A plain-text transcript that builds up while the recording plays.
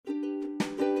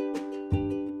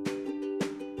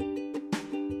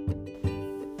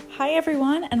Hi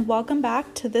everyone, and welcome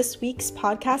back to this week's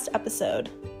podcast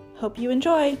episode. Hope you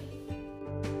enjoy.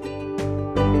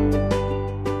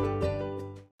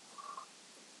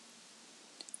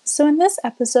 So in this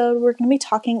episode, we're going to be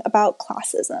talking about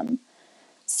classism.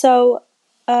 So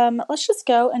let's just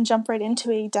go and jump right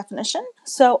into a definition.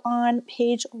 So on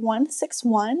page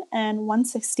 161 and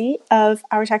 160 of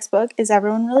our textbook, Is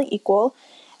Everyone Really Equal?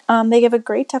 They give a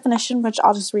great definition, which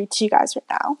I'll just read to you guys right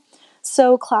now.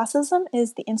 So classism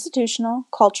is the institutional,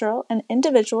 cultural, and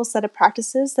individual set of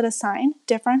practices that assign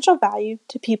differential value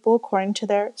to people according to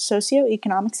their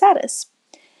socioeconomic status.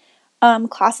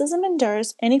 Classism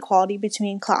endures inequality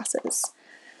between classes.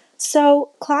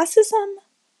 So classism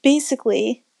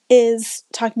basically is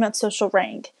talking about social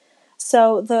rank.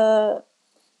 So the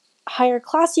higher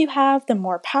class you have, the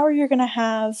more power you're going to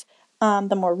have,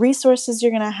 the more resources you're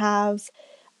going to have,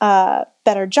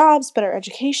 better jobs, better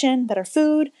education, better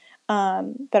food,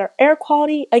 better air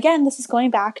quality. Again, this is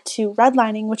going back to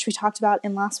redlining, which we talked about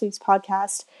in last week's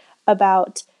podcast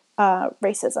about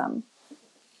racism.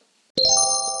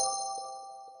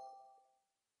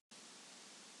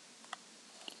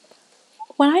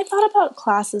 When I thought about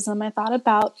classism, I thought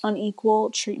about unequal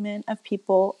treatment of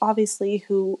people, obviously,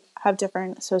 who have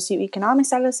different socioeconomic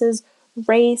statuses,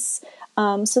 race.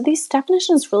 So these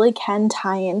definitions really can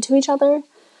tie into each other.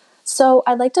 So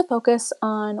I'd like to focus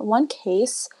on one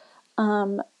case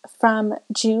from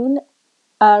June,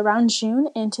 around June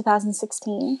in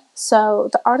 2016. So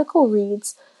the article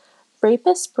reads,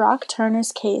 Rapist Brock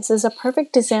Turner's case is a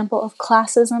perfect example of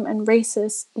classism and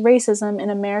racism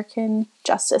in American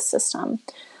justice system.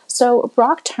 So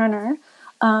Brock Turner,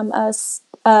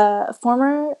 a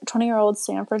former 20-year-old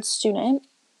Stanford student,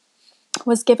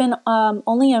 was given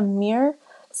only a mere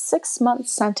 6-month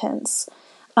sentence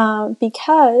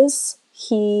because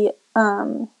he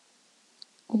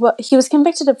was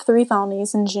convicted of 3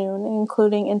 felonies in June,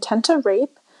 including intent to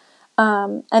rape,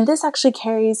 and this actually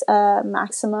carries a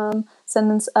maximum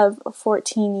sentence of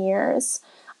 14 years.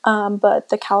 But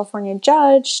the California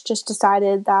judge just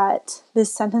decided that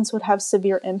this sentence would have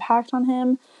severe impact on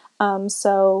him.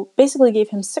 So basically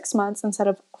gave him 6 months instead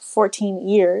of 14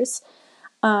 years.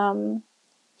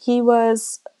 He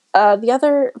was, the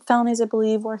other felonies, I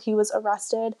believe, where he was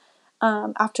arrested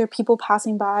after people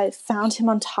passing by found him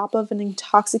on top of an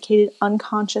intoxicated,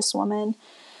 unconscious woman.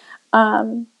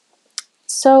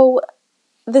 So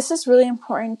this is really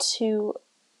important to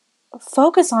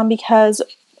focus on because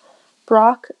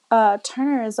Brock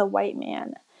Turner is a white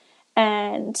man,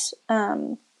 and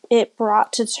it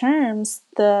brought to terms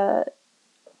the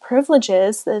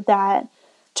privileges that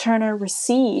Turner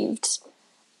received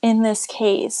in this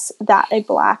case that a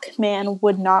black man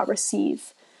would not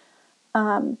receive.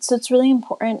 So it's really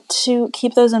important to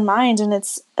keep those in mind, and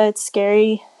it's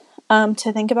scary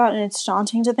to think about, and it's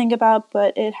daunting to think about,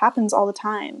 but it happens all the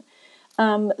time.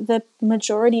 The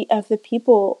majority of the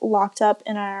people locked up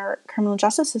in our criminal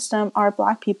justice system are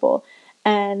black people,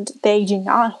 and they do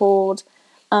not hold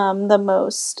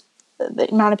the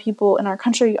amount of people in our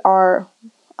country are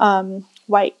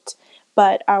white,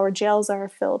 but our jails are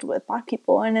filled with black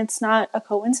people, and it's not a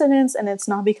coincidence, and it's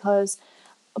not because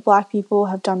black people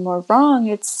have done more wrong.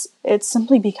 It's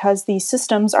simply because these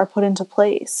systems are put into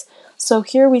place. So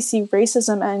here we see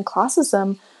racism and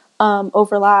classism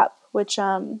overlap, which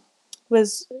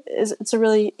it's a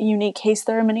really unique case.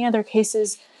 There are many other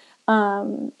cases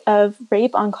of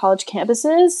rape on college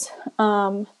campuses.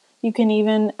 You can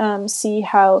even see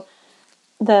how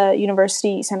the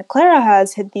University Santa Clara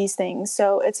has hid these things.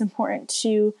 So it's important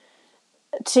to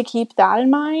keep that in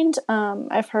mind.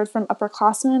 I've heard from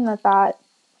upperclassmen that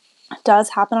does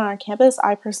happen on our campus.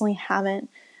 I personally haven't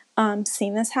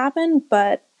seen this happen,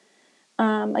 but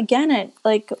again, at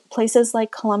like places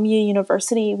like Columbia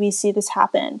University, we see this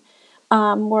happen,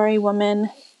 where a woman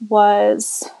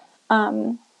was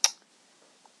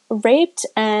raped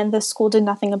and the school did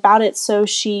nothing about it. So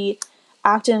she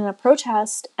acted in a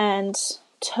protest and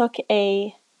took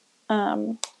a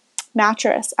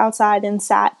mattress outside and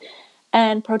sat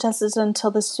and protested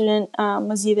until the student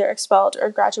was either expelled or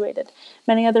graduated.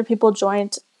 Many other people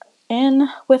joined in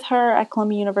with her at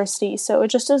Columbia University. So it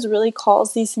just really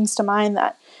calls these things to mind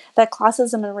that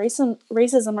classism and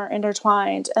racism are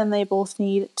intertwined, and they both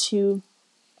need to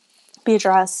be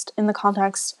addressed in the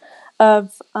context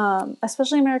of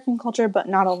especially American culture, but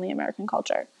not only American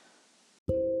culture.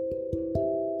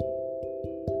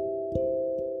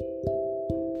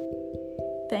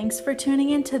 Thanks for tuning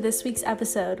in to this week's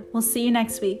episode. We'll see you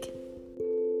next week.